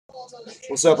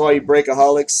What's up, all you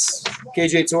breakaholics?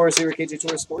 KJ Torres here at KJ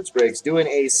Torres Sports Breaks, doing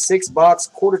a 6-box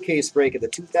quarter case break of the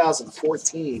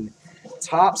 2014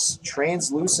 Topps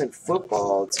Translucent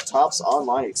Football. It's a Topps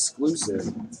online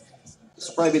exclusive. This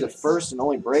will probably be the first and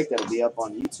only break that'll be up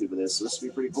on YouTube of this, so this will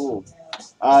be pretty cool.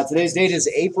 Today's date is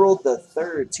April the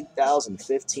 3rd,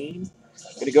 2015.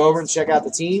 Going to go over and check out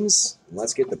the teams, and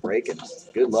let's get the breaking.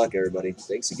 Good luck, everybody.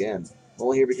 Thanks again. I'm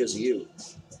only here because of you.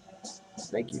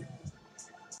 Thank you.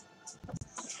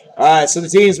 All right, so the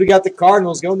teams, we got the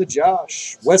Cardinals going to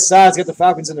Josh. West Side's got the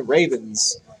Falcons and the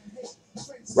Ravens.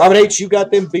 Robert H., you got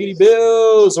them Beady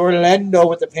Bills. Orlando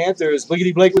with the Panthers.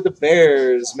 Bliggity Blake with the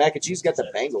Bears. Mac and Cheese got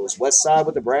the Bengals. West Side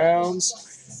with the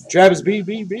Browns. Travis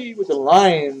BBB with the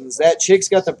Lions. That Chick's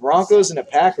got the Broncos and the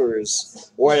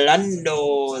Packers.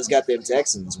 Orlando has got them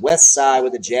Texans. West Side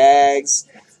with the Jags.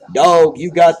 Dog,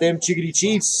 you got them Chickadee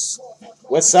Chiefs.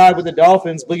 West Side with the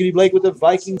Dolphins. Bliggity Blake with the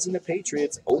Vikings and the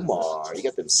Patriots. Omar, you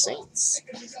got them Saints.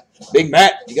 Big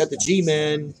Matt, you got the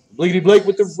G-Men. Bliggity Blake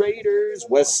with the Raiders.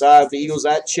 West Side with the Eagles.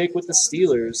 That Chick with the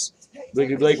Steelers.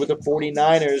 Bliggity Blake with the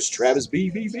 49ers. Travis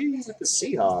BBB with the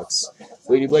Seahawks.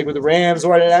 Bliggity Blake with the Rams.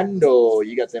 Orlando,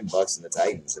 you got them Bucks and the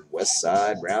Titans. And West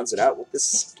Side rounds it out with the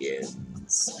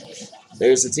Skins.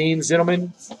 There's the teams,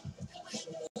 gentlemen.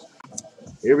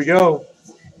 Here we go.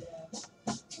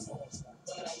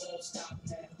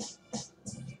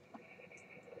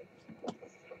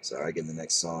 Sorry, getting the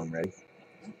next song ready.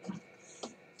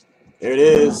 There it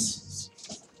is.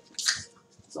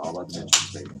 It's all about the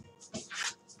mentions, baby.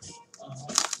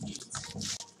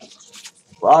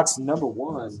 Box number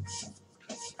 1.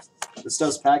 This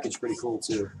does package pretty cool,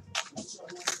 too.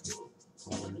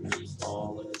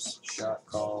 Ballers, shot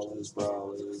callers,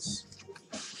 brawlers.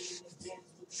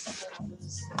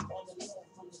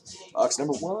 Box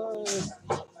number 1.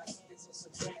 All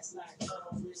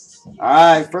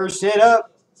right, first hit up.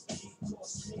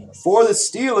 For the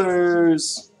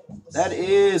Steelers, that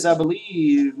is, I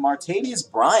believe,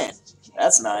 Martavis Bryant.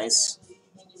 That's nice.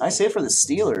 Nice hit for the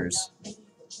Steelers.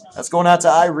 That's going out to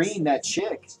Irene, that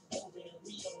chick.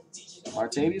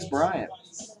 Martavis Bryant.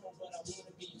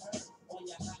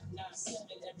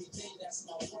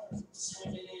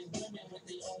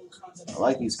 I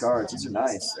like these cards. These are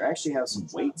nice. They actually have some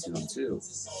weight to them, too.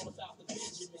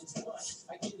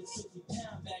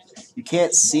 You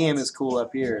can't see them as cool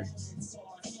up here.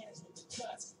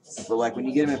 But like when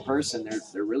you get them in person,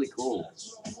 they're really cool.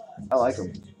 I like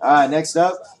them. All right, next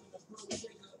up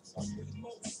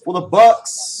for the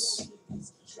Bucks.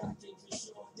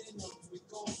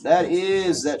 That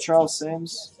is Charles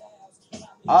Sims.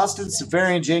 Austin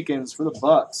Seferian-Jenkins for the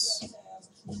Bucks.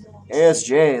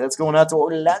 ASJ, that's going out to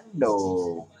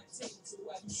Orlando.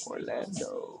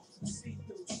 Orlando.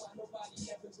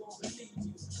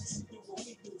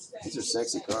 These are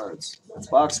sexy cards. That's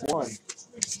box 1.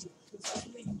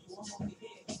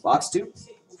 Box 2.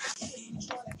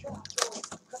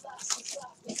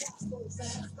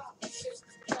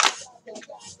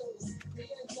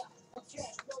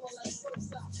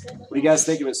 What do you guys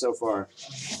think of it so far?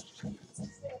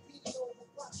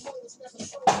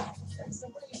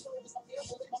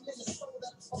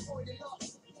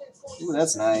 Ooh,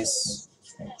 that's nice.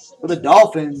 For the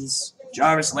Dolphins,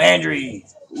 Jarvis Landry.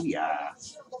 Ooh, yeah.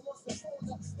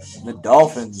 The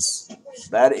Dolphins.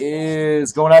 That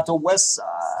is going out to West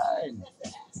Side.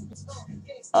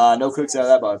 No cooks out of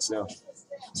that box, no.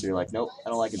 So you're like, nope, I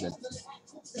don't like it then.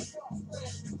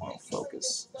 Come on,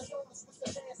 focus.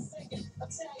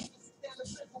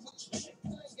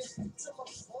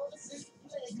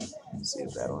 Let's see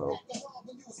if that'll help.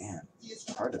 Man,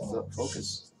 hard to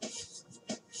focus.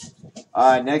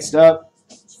 All right, next up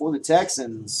for the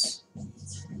Texans.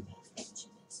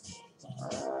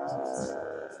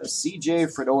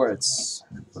 CJ Fedorowicz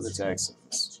for the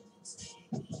Texans.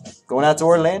 Going out to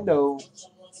Orlando.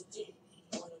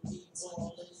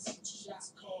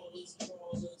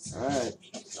 All right,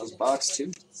 that was box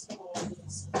 2.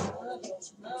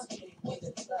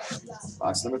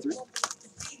 Box number 3.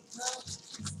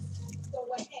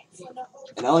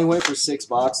 And I only went for 6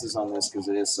 boxes on this because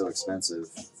it is so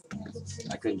expensive.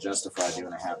 I couldn't justify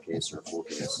doing a half case or a full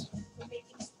case.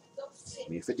 I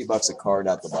mean, $50 a card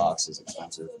out the box is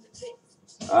expensive.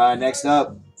 Next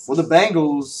up, for the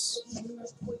Bengals,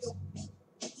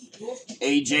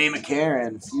 A.J.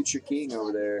 McCarron, future king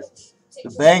over there.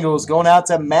 The Bengals going out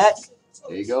to Mac.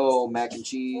 There you go, Mac and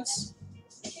Cheese.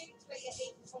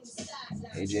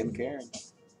 A.J. McCarron.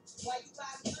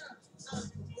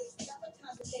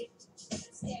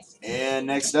 And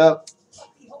next up,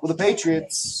 for the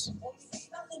Patriots,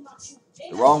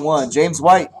 the wrong one, James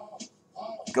White.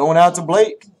 Going out to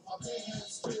Blake.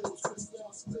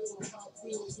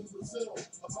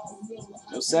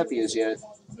 No Sepias yet.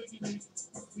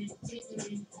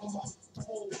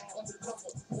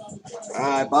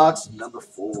 Alright, box number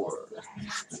 4.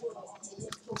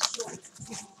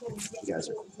 You guys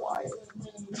are quiet.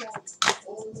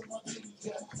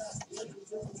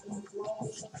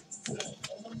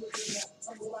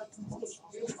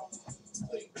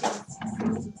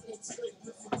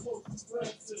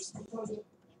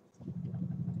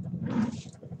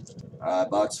 Alright,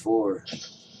 box 4.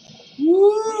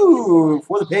 Woo!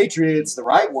 For the Patriots, the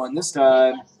right one this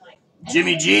time.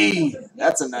 Jimmy G.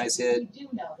 That's a nice hit.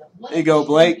 There you go,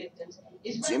 Blake.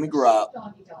 Jimmy Grop.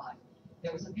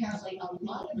 There was apparently a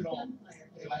lot of gunfire.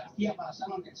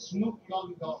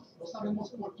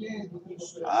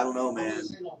 I don't know, man.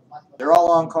 They're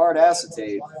all on card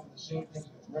acetate.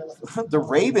 The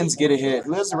Ravens get a hit.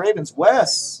 Who has the Ravens?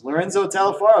 Wes. Lorenzo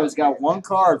Talafaro has got 1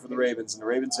 card for the Ravens, and the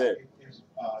Ravens hit.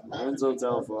 Lorenzo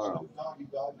Talafaro.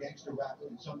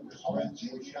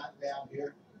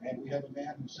 And we have a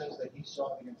man who says that he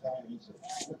saw the entire incident.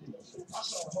 I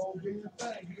saw the whole damn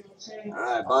thing, you know what I'm saying? All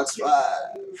right, box 5.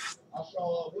 I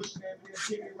saw what's the name of that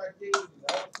kid right there, and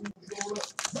all the food was going up.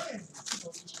 Man, you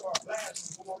know, you start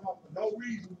blasting going up for no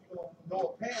reason, you know, for no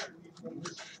apparent reason, you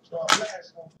just start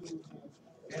blasting on food.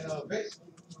 And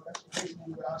basically, you know, that's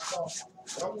basically what I saw.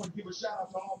 But I want to give a shout out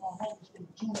to all my homies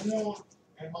from the 2-1.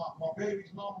 And my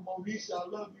baby's mama, Monisha, I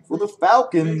love you. For the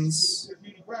Falcons,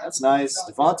 that's nice.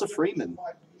 Devonta Freeman.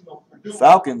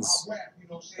 Falcons.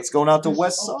 That's going out to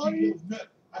West Side.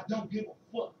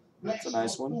 That's a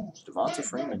nice one. Devonta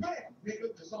Freeman.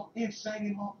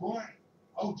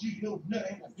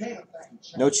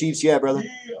 No Chiefs yet, brother.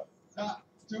 2-1.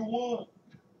 Told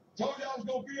you I was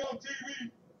going to be on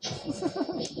TV.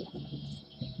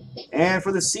 And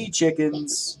for the Sea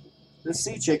Chickens, the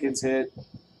Sea Chickens hit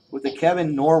with the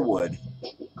Kevin Norwood.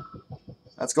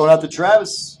 That's going out to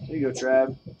Travis. There you go,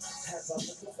 Trav.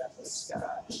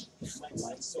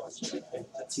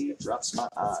 The tea drops my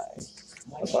eye.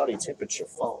 My body temperature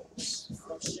falls.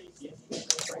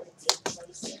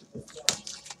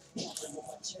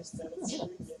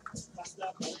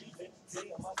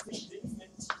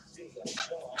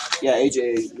 Yeah,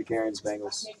 AJ McCarron's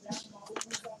Bengals.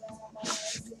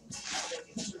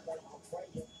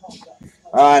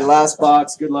 All right, last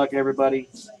box. Good luck, everybody.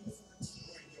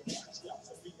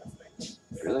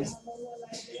 Really?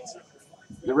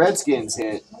 The Redskins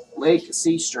hit Lake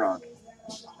Seastrunk.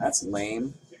 That's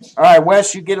lame. All right,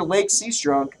 Wes, you get a Lake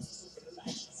Seastrunk.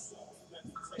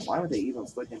 Why would they even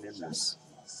put him in this?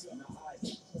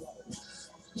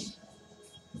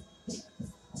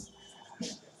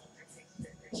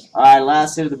 All right,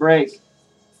 last hit of the break.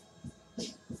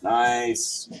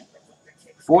 Nice.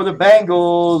 For the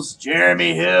Bengals,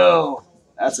 Jeremy Hill.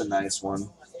 That's a nice one.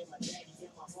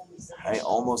 I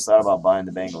almost thought about buying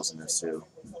the Bengals in this, too.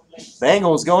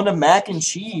 Bengals going to mac and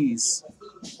cheese.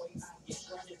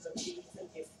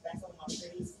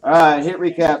 All right, hit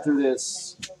recap through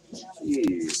this.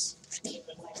 Jeez.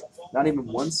 Not even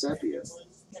 1 sepia.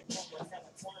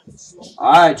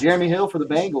 All right, Jeremy Hill for the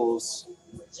Bengals.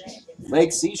 Lake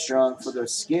Seastrunk for the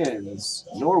Skins.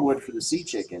 Norwood for the Sea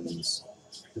Chickens.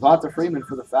 Devonta Freeman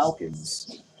for the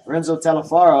Falcons. Lorenzo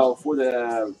Talafaro for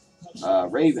the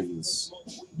Ravens.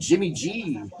 Jimmy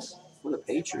G for the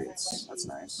Patriots. That's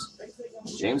nice.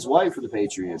 James White for the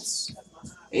Patriots.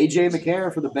 AJ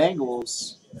McCarron for the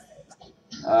Bengals.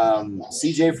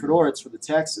 CJ Fedorowicz for the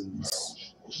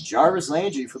Texans. Jarvis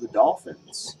Landry for the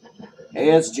Dolphins.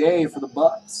 ASJ for the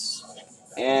Bucks.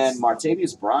 And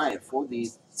Martavius Bryant for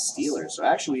the Steelers. So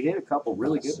actually we hit a couple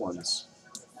really good ones.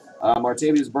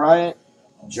 Martavius Bryant,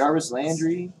 Jarvis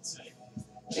Landry,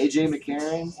 AJ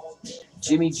McCarron,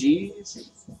 Jimmy G,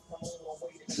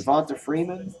 Devonta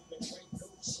Freeman,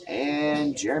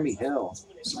 and Jeremy Hill.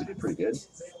 So we did pretty good.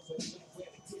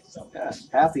 Yeah,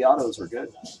 half the autos were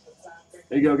good.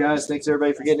 There you go, guys. Thanks,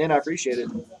 everybody, for getting in. I appreciate it.